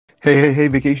Hey,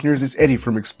 vacationers, it's Eddie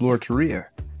from Exploreteria,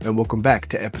 and welcome back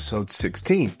to episode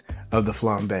 16 of the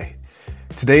Flambé.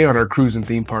 Today on our cruise and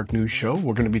theme park news show,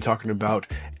 we're going to be talking about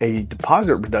a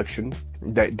deposit reduction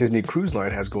that Disney Cruise Line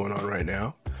has going on right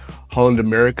now. Holland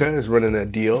America is running a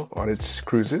deal on its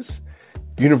cruises.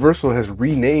 Universal has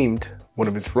renamed one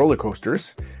of its roller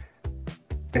coasters,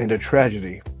 and a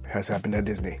tragedy has happened at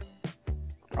Disney.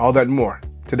 All that and more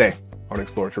today on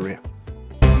Exploreteria.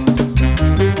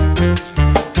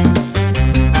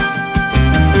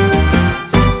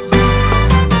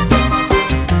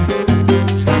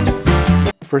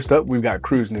 First up, we've got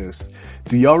cruise news.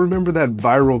 Do y'all remember that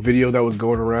viral video that was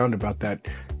going around about that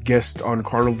guest on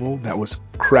Carnival that was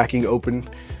cracking open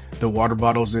the water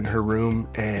bottles in her room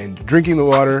and drinking the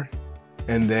water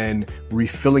and then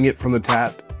refilling it from the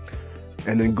tap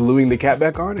and then gluing the cap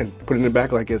back on and putting it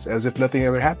back like as if nothing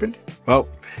ever happened? Well,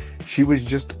 she was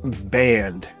just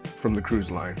banned from the cruise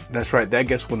line. That's right, that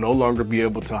guest will no longer be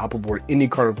able to hop aboard any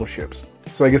Carnival ships.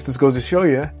 So I guess this goes to show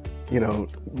you,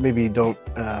 maybe don't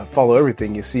follow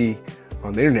everything you see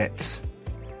on the internets.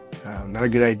 Not a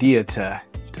good idea to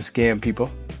scam people,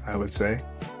 I would say.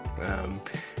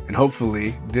 And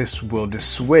hopefully this will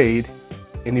dissuade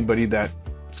anybody that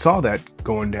saw that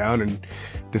going down and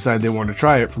decided they wanted to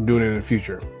try it from doing it in the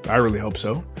future. I really hope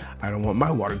so. I don't want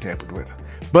my water tampered with.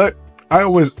 But I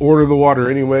always order the water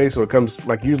anyway, so it comes,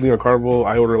 like usually on Carnival,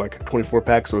 I order like a 24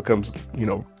 pack, so it comes,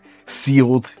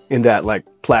 sealed in that like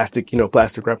plastic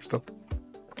wrap stuff.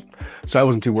 So I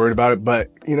wasn't too worried about it, but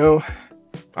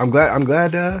I'm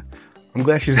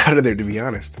glad she's out of there, to be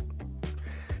honest.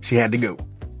 She had to go.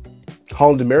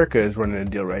 Holland America is running a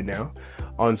deal right now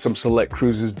on some select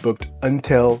cruises booked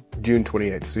until June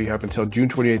 28th. So you have until June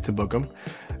 28th to book them.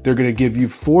 They're going to give you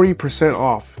 40%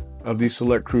 off of these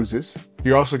select cruises.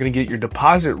 You're also going to get your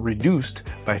deposit reduced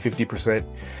by 50%,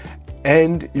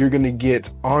 and you're going to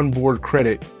get onboard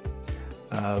credit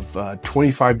of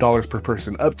 $25 per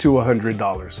person, up to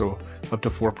 $100, so up to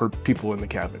 4 people in the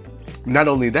cabin. Not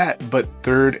only that, but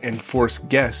third and fourth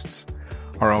guests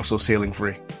are also sailing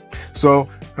free. So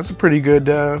that's a pretty good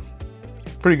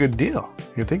deal.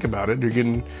 You think about it, you're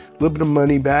getting a little bit of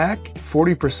money back,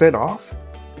 40% off.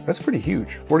 That's pretty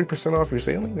huge. 40% off your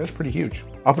sailing, that's pretty huge.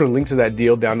 I'll put a link to that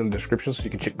deal down in the description so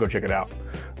you can go check it out.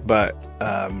 But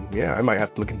I might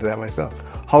have to look into that myself.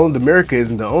 Holland America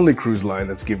isn't the only cruise line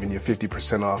that's giving you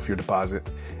 50% off your deposit.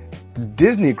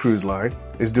 Disney Cruise Line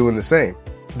is doing the same.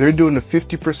 They're doing a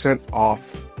 50%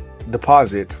 off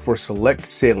deposit for select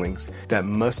sailings that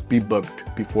must be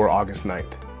booked before August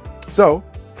 9th. So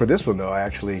for this one though, I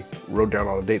actually wrote down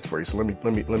all the dates for you. So let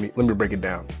me break it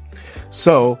down.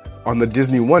 So on the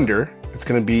Disney Wonder, it's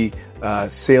going to be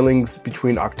sailings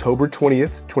between October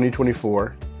 20th,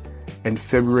 2024 and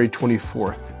February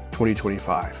 24th,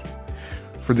 2025.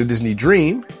 For the Disney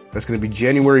Dream, that's going to be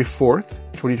January 4th,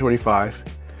 2025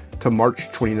 to March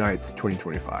 29th,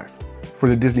 2025. For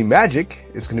the Disney Magic,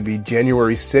 it's going to be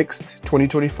January 6th,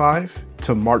 2025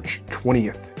 to March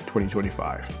 20th,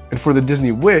 2025. And for the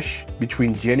Disney Wish,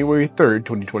 between January 3rd,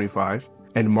 2025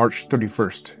 and March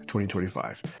 31st,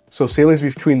 2025. So sailings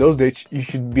between those dates, you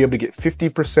should be able to get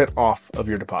 50% off of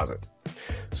your deposit.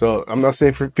 So I'm not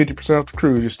saying for 50% off the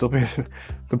cruise, you're still paying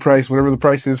the price, whatever the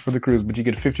price is for the cruise, but you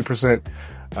get 50%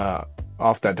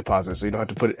 off that deposit, so you don't have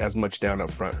to put as much down up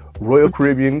front. Royal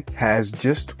Caribbean has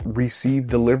just received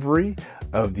delivery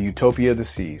of the Utopia of the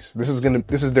Seas. This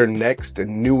is their next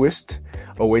and newest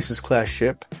Oasis class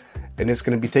ship, and it's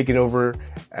going to be taken over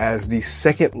as the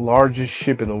second largest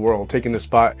ship in the world, taking the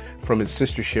spot from its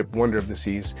sister ship, Wonder of the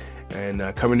Seas,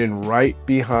 and coming in right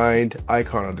behind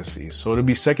Icon of the Seas. So it'll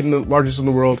be second largest in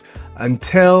the world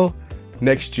until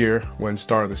next year when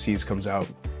Star of the Seas comes out,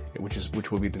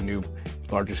 which will be the new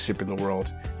largest ship in the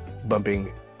world,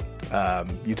 bumping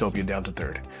Utopia down to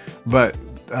third. But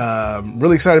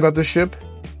really excited about this ship.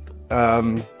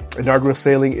 Inaugural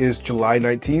sailing is July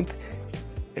 19th,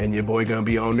 and your boy gonna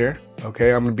be on there.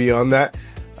 Okay, I'm gonna be on that.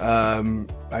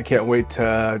 I can't wait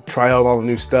to try out all the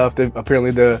new stuff.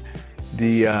 Apparently the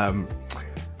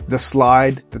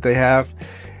slide that they have,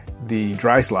 the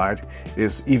dry slide,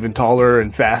 is even taller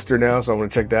and faster now, so I'm gonna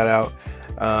check that out.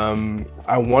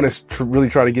 I want to really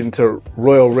try to get into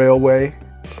Royal Railway,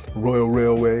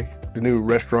 the new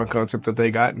restaurant concept that they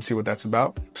got, and see what that's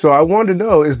about. So I wanted to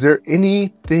know, is there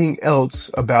anything else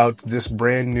about this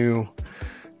brand new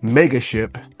mega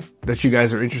ship that you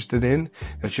guys are interested in,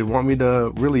 that you want me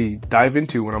to really dive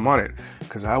into when I'm on it?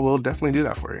 Because I will definitely do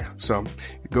that for you. So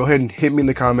go ahead and hit me in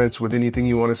the comments with anything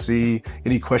you want to see,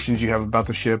 any questions you have about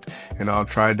the ship, and I'll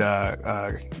try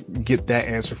to get that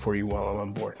answer for you while I'm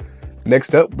on board.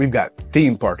 Next up, we've got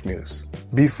theme park news.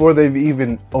 Before they've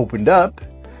even opened up,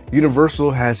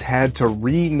 Universal has had to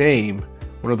rename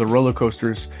one of the roller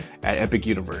coasters at Epic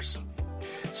Universe.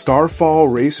 Starfall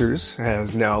Racers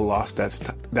has now lost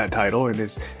that title and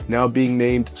is now being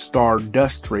named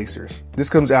Stardust Racers. This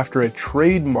comes after a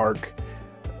trademark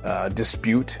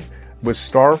dispute with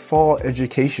Starfall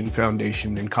Education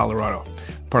Foundation in Colorado,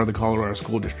 part of the Colorado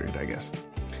School District, I guess.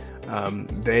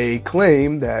 They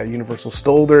claim that Universal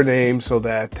stole their name so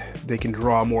that they can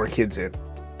draw more kids in.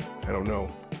 I don't know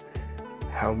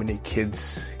how many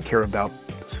kids care about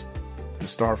the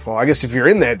Starfall. I guess if you're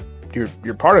in that,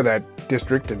 you're part of that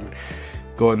district and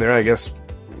go in there. I guess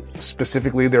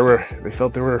specifically they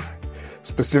felt they were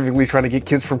specifically trying to get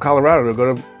kids from Colorado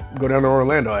to go down to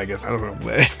Orlando. I guess I don't know.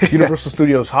 But Universal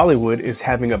Studios Hollywood is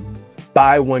having a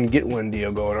buy one get one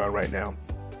deal going on right now.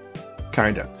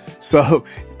 Kinda. So,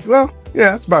 well,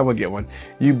 yeah, it's buy one get one.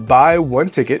 You buy one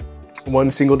ticket,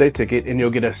 one single day ticket, and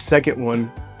you'll get a second one,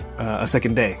 a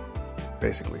second day,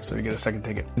 basically. So you get a second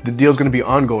ticket. The deal is going to be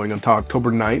ongoing until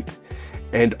October 9th.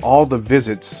 And all the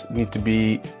visits need to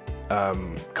be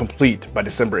complete by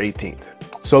December 18th.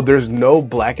 So there's no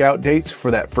blackout dates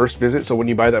for that first visit. So when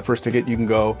you buy that first ticket, you can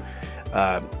go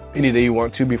any day you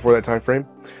want to before that time frame.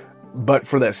 But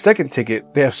for that second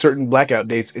ticket, they have certain blackout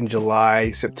dates in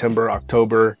July, September,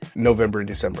 October, November, and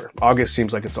December. August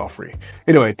seems like it's all free.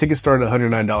 Anyway, tickets start at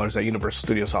 $109 at Universal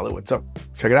Studios Hollywood. So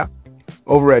check it out.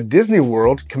 Over at Disney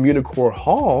World, Communicore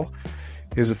Hall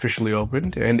is officially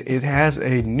opened, and it has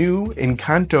a new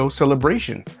Encanto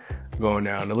celebration going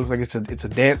on. It looks like it's a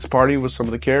dance party with some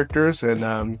of the characters, and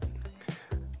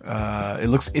it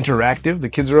looks interactive. The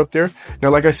kids are up there. Now,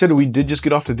 like I said, we did just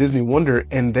get off to Disney Wonder,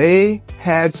 and they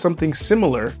had something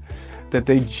similar that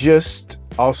they just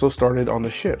also started on the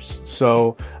ships.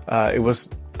 So it was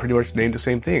pretty much named the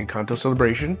same thing, Encanto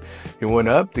Celebration. It went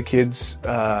up. The kids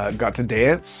got to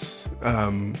dance.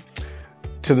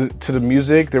 To the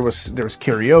music, there was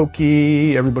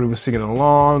karaoke, everybody was singing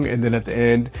along, and then at the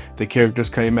end the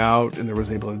characters came out and they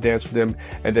was able to dance with them,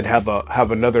 and then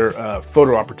have another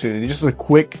photo opportunity, just a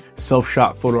quick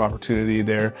self-shot photo opportunity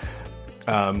there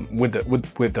with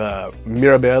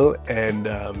Mirabel and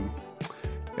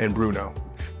Bruno.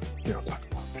 We don't talk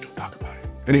about it.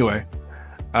 Anyway,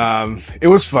 it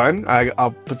was fun.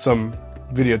 I'll put some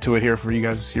video to it here for you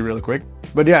guys to see really quick.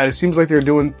 But yeah, it seems like they're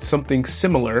doing something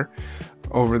similar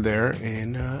over there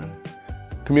in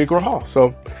Communicore Hall.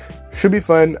 So should be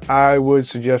fun. I would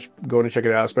suggest going to check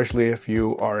it out, especially if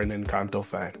you are an Encanto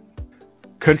fan.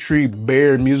 Country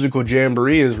Bear Musical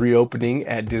Jamboree is reopening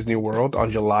at Disney World on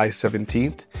July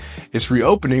 17th. It's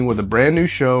reopening with a brand new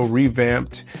show,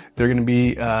 revamped. They're going to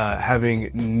be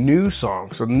having new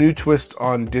songs, so new twist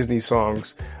on Disney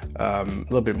songs, a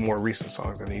little bit more recent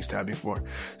songs than they used to have before.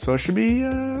 So it should be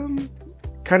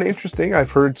kind of interesting.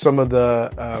 I've heard some of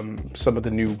the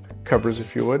new covers,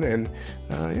 if you would, and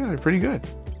yeah, they're pretty good.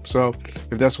 So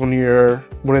if that's one of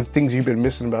the things you've been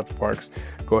missing about the parks,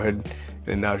 go ahead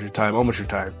and now's your time, almost your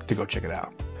time, to go check it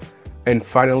out. And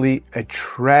finally, a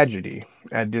tragedy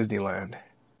at Disneyland.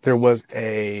 There was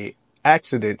a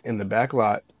accident in the back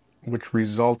lot which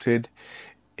resulted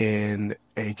in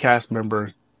a cast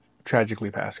member tragically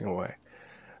passing away.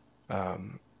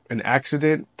 An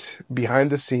accident behind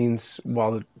the scenes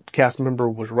while the cast member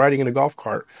was riding in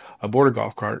aboard a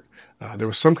golf cart. There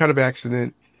was some kind of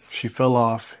accident. She fell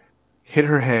off, hit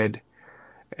her head,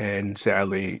 and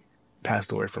sadly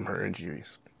passed away from her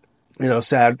injuries. You know,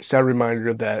 sad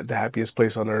reminder that the happiest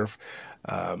place on earth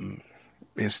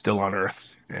is still on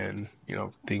earth, and you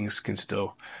know, things can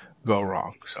still go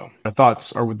wrong. So our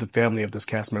thoughts are with the family of this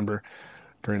cast member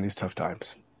during these tough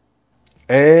times.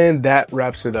 And that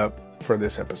wraps it up for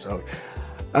this episode.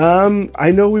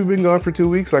 I know we've been gone for 2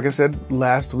 weeks. Like I said,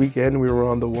 last weekend we were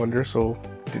on the Wonder, so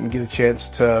didn't get a chance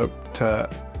to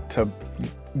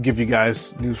give you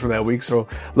guys news for that week. So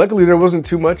luckily there wasn't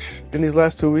too much in these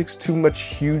last 2 weeks, too much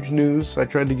huge news. I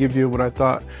tried to give you what I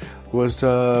thought was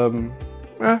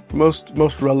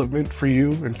most relevant for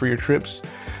you and for your trips.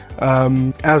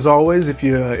 As always, if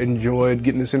you enjoyed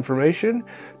getting this information,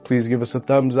 please give us a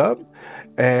thumbs up.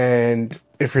 And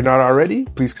if you're not already,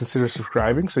 please consider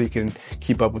subscribing so you can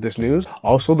keep up with this news.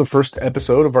 Also, the first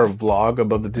episode of our vlog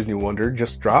Above the Disney Wonder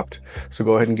just dropped, so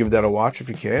go ahead and give that a watch if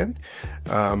you can.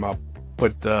 I'll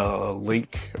put the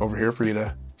link over here for you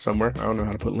to somewhere. I don't know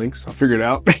how to put links. I'll figure it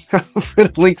out. I'll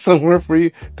put a link somewhere for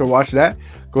you to watch that.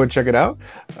 Go and check it out.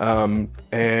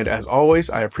 And as always,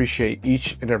 I appreciate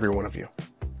each and every one of you.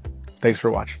 Thanks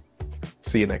for watching.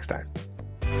 See you next time.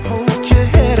 Hold your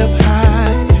head up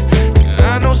high.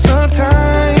 I know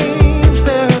sometimes